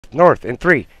north, in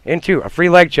 3, in 2, a free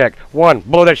leg check, 1,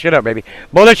 blow that shit up, baby,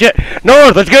 blow that shit,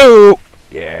 north, let's go,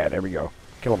 yeah, there we go,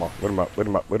 kill them all, loot them up, loot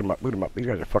them up, loot them up, loot them up, these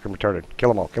guys are fucking retarded, kill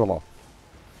them all,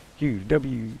 huge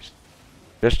W's,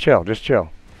 just chill,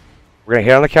 we're gonna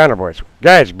hit on the counter, boys,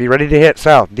 guys, be ready to hit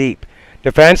south, deep,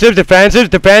 defensives,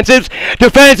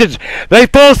 they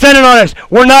full send it on us,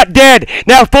 we're not dead,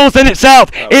 now full send it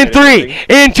south, in 3,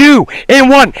 in 2, in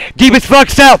 1, deep as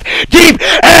fuck south, deep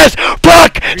as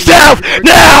fuck south,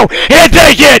 now, hit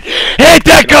that shit, hit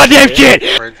that goddamn shit,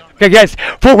 okay guys,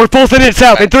 we're full send it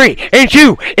south, in 3, in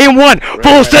 2, in 1,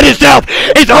 full send it south,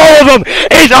 it's all of them,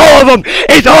 hit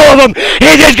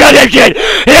this goddamn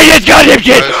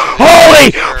shit, holy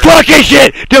fucking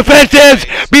shit, defensives,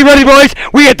 be ready boys,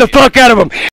 we hit the fuck out of them.